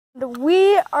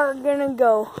We are gonna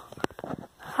go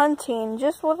hunting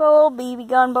just with a little BB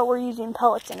gun, but we're using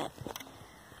pellets in it.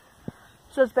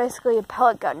 So it's basically a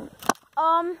pellet gun.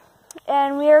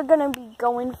 And we are gonna be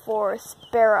going for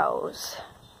sparrows.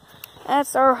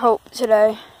 That's our hope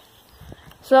today.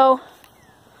 So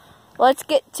let's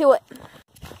get to it.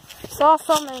 Saw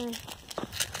some in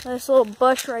this little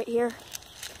bush right here.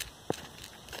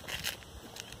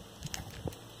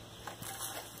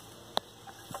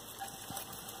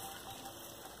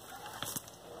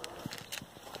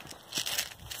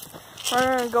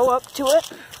 We're gonna go up to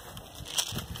it.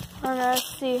 We're gonna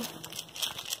see.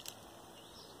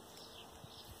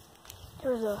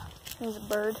 There's a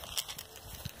bird.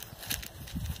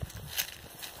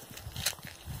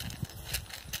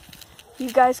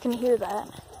 You guys can hear that.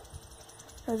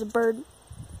 There's a bird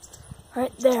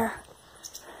right there.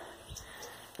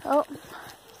 Oh,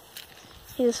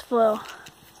 he just flew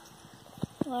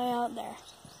right out there.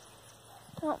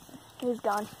 Oh, he's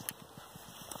gone.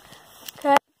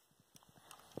 Okay.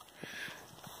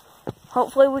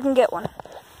 Hopefully we can get one.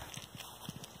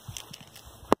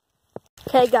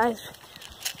 Okay, guys.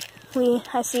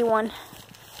 I see one.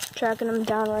 Tracking him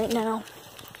down right now.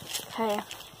 Okay.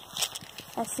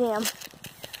 I see him.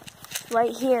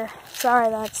 Right here. Sorry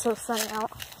that it's so sunny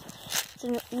out. It's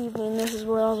in the evening. This is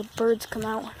where all the birds come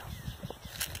out.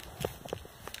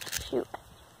 Shoot.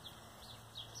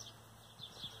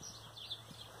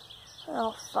 They're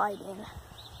all fighting.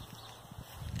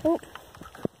 Oh,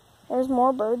 there's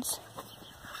more birds.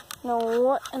 Know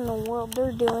what in the world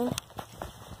they're doing.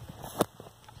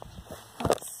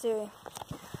 Let's see.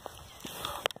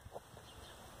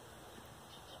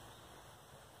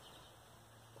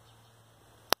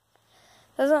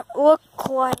 Doesn't look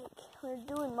like they're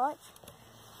doing much.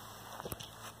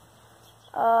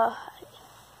 I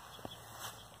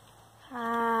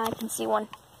can see one.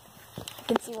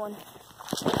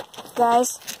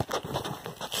 Guys,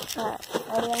 alright,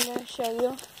 ready? I'm gonna show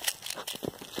you.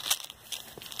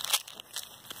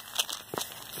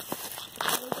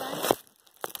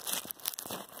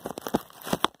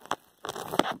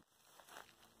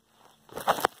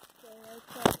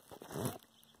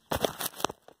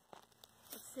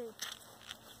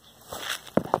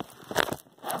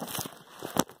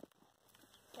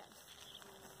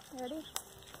 Ready?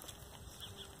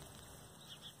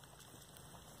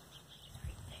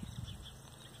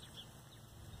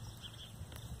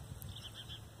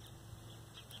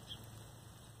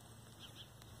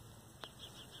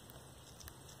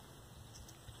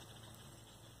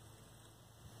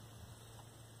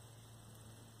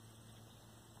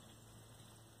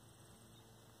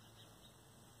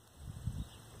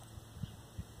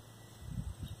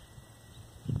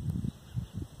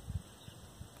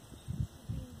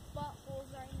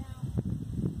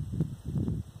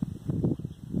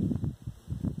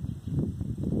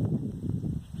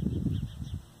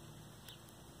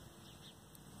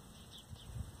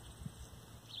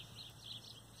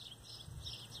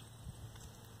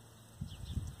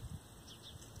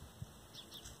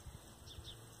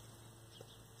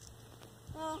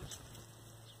 Well,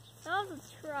 that was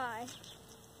a try,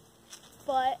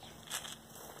 but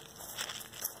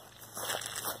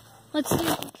let's see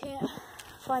if we can't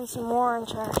find some more and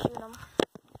try to shoot them.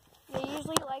 They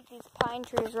usually like these pine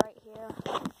trees right here.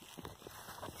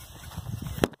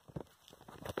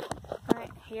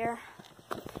 Right here.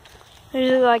 They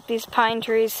usually like these pine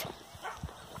trees.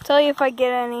 I'll tell you if I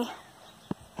get any.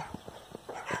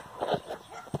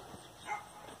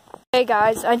 Hey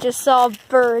guys, I just saw a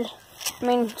bird.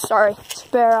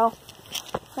 Sparrow.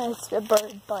 It's a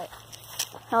bird, but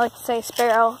I like to say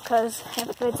sparrow because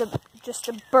if it's just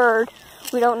a bird,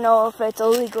 we don't know if it's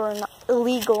illegal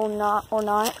or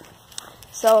not.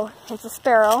 So it's a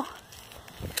sparrow.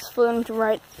 It's flew into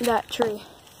right that tree.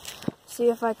 See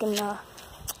if I can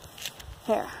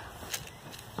here.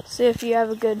 See if you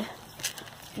have a good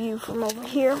view from over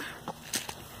here.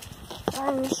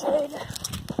 I'm in the shade.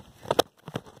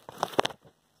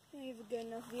 You have a good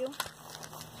enough view.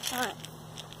 Alright.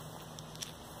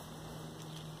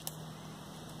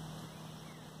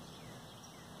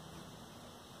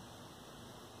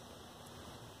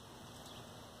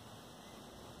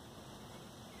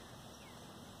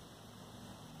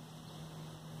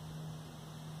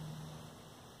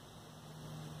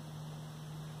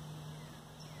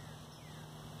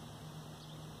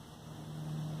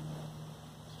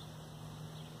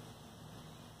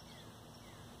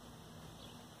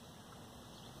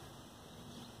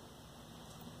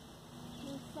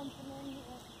 Something in here.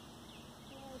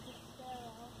 There's a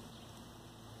sparrow.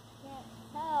 Can't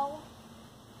tell.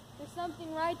 There's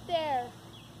something right there.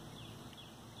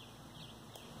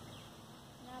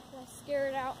 Not gonna scare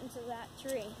it out into that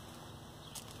tree.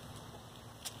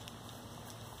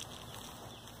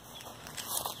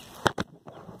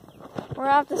 We're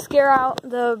gonna have to scare out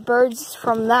the birds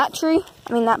from that tree,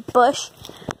 that bush,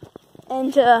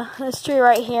 into this tree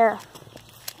right here.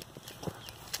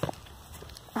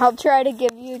 I'll try to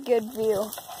give you a good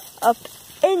view up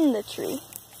in the tree,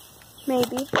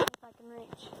 maybe, if I can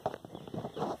reach.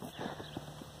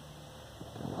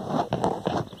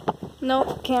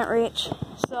 Nope, can't reach.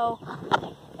 So,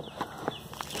 I'm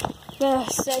gonna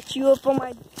set you up on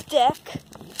my deck,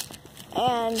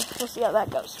 and we'll see how that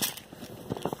goes.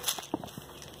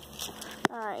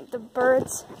 Alright, the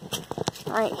birds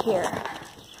right here.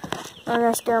 I'm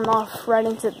gonna scare them off right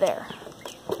into there.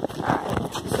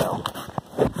 Alright, so.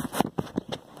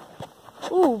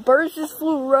 Ooh, birds just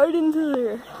flew right into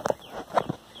there.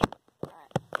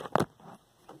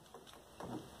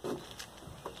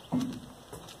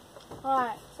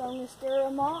 Alright, so I'm gonna scare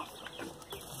them off.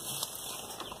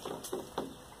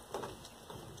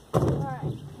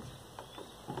 Alright,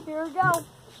 here we go.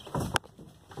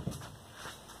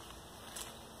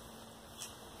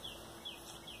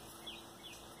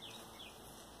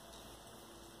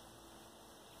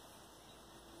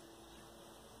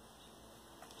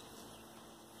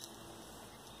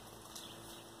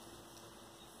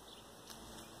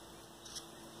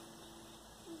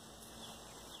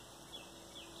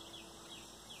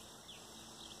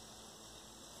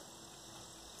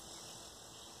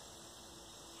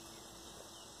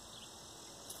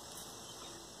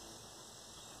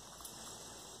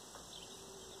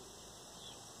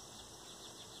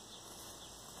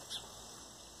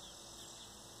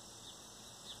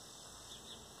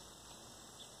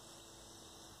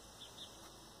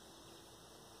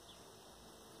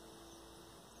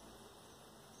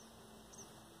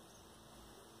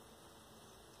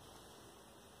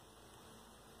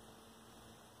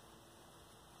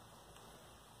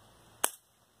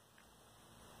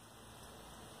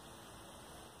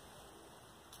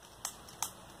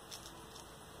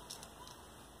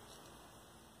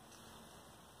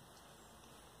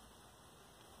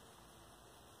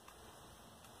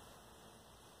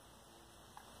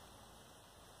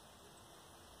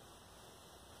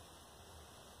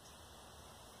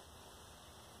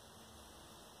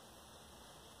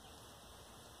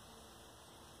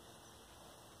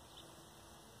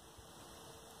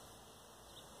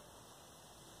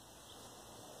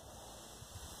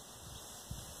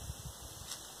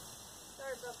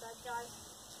 Sorry about that, guys.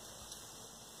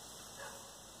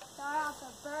 Got out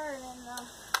the bird and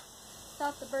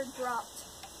thought the bird dropped.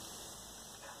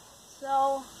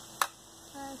 So,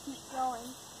 I'm gonna keep going.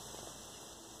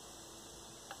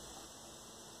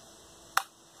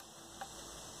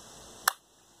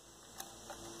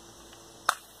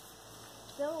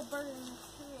 Still a bird in this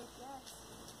tree, I guess.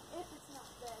 If it's not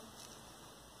dead.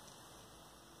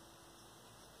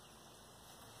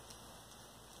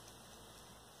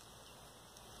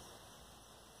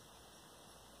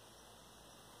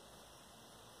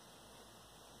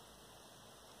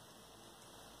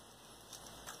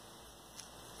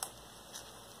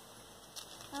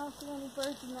 I don't see any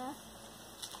birds in there.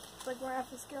 It's like we're gonna have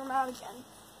to scare them out again.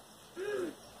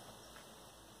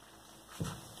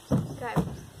 Okay.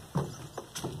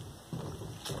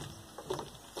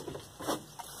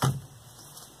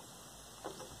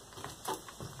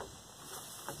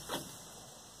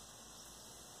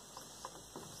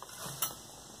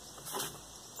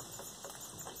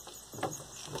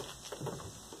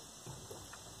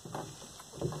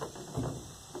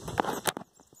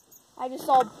 I just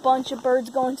saw a bunch of birds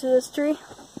going to this tree.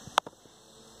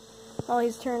 Oh,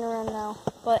 he's turning around now.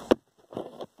 But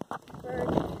bird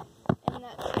in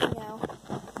that tree now.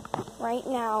 Right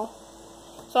now.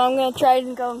 So I'm going to try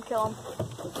and go and kill him.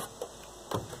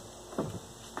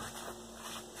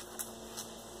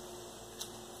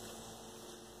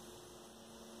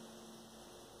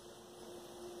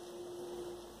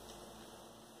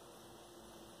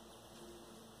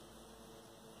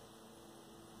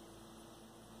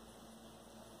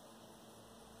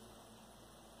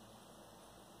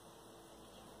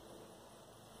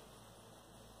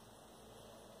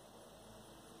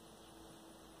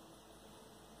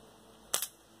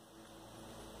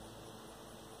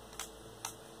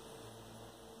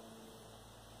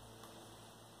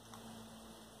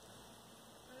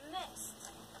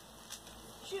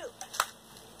 Shoot!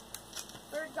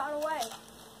 Bird got away.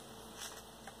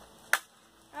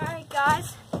 Alright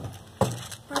guys,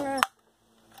 we're gonna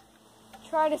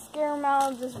try to scare him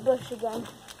out of this bush again.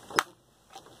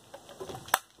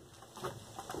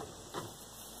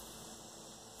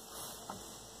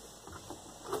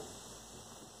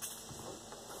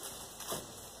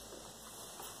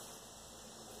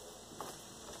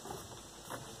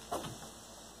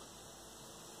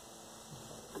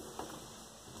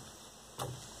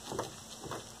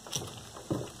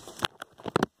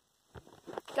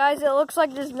 Guys, it looks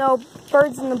like there's no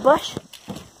birds in the bush,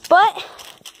 but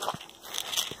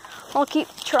I'll keep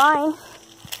trying.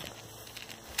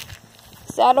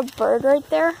 Is that a bird right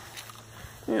there?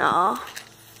 No,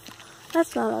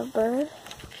 that's not a bird.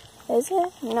 Is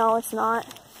it? No, it's not.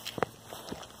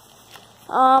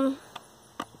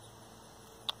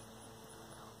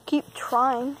 Keep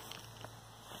trying.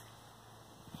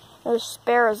 There's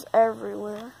sparrows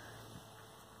everywhere.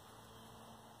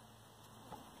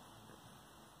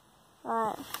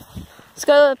 Alright, let's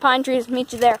go to the pine trees,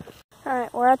 meet you there.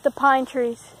 Alright, we're at the pine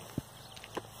trees.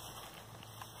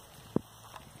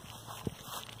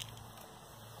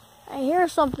 I hear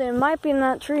something, it might be in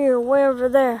that tree or way over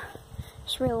there.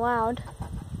 It's real loud.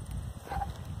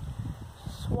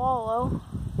 Swallow.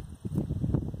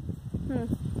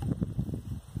 Let's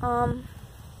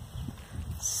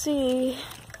see.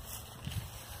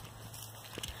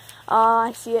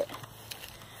 I see it.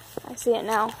 I see it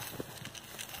now.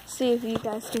 See if you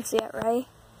guys can see it, right?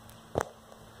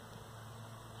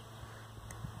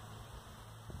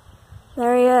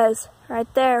 There he is,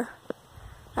 right there.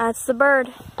 That's the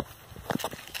bird.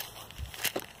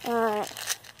 Alright.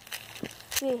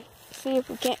 See if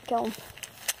we can't kill him.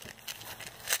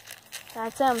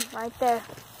 That's him, right there.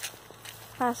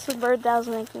 That's the bird that was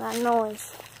making that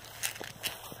noise.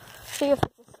 See if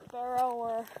it's a sparrow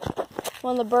or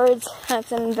one of the birds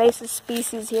that's an invasive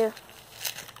species here.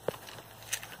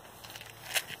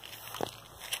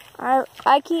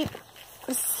 I keep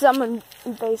some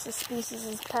invasive species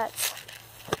as pets.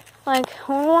 Like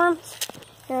hornworms.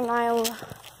 Here in Iowa.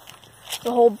 There's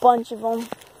a whole bunch of them.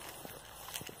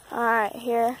 Alright,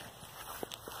 here.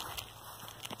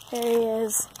 There he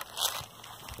is.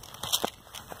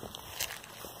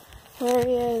 There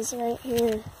he is, right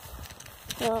here.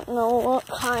 I don't know what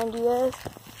kind he is.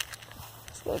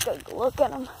 Let's take a good look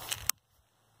at him.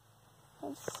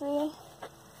 Let's see.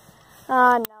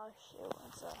 No, shoot,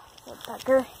 it's a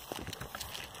woodpecker.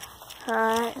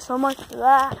 Alright, so much for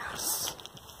that.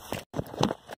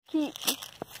 Keep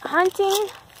hunting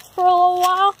for a little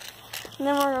while, and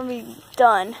then we're gonna be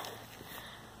done.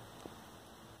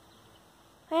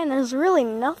 Man, there's really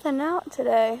nothing out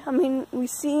today. I mean, we've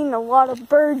seen a lot of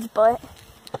birds, but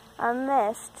I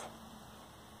missed.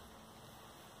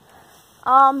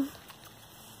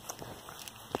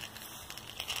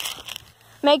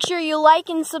 Make sure you like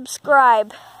and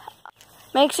subscribe.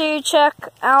 Make sure you check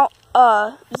out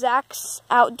Zach's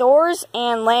Outdoors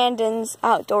and Landon's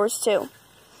Outdoors too.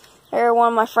 They're one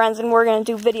of my friends, and we're gonna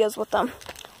do videos with them.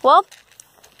 Well,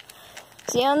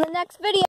 see you on the next video.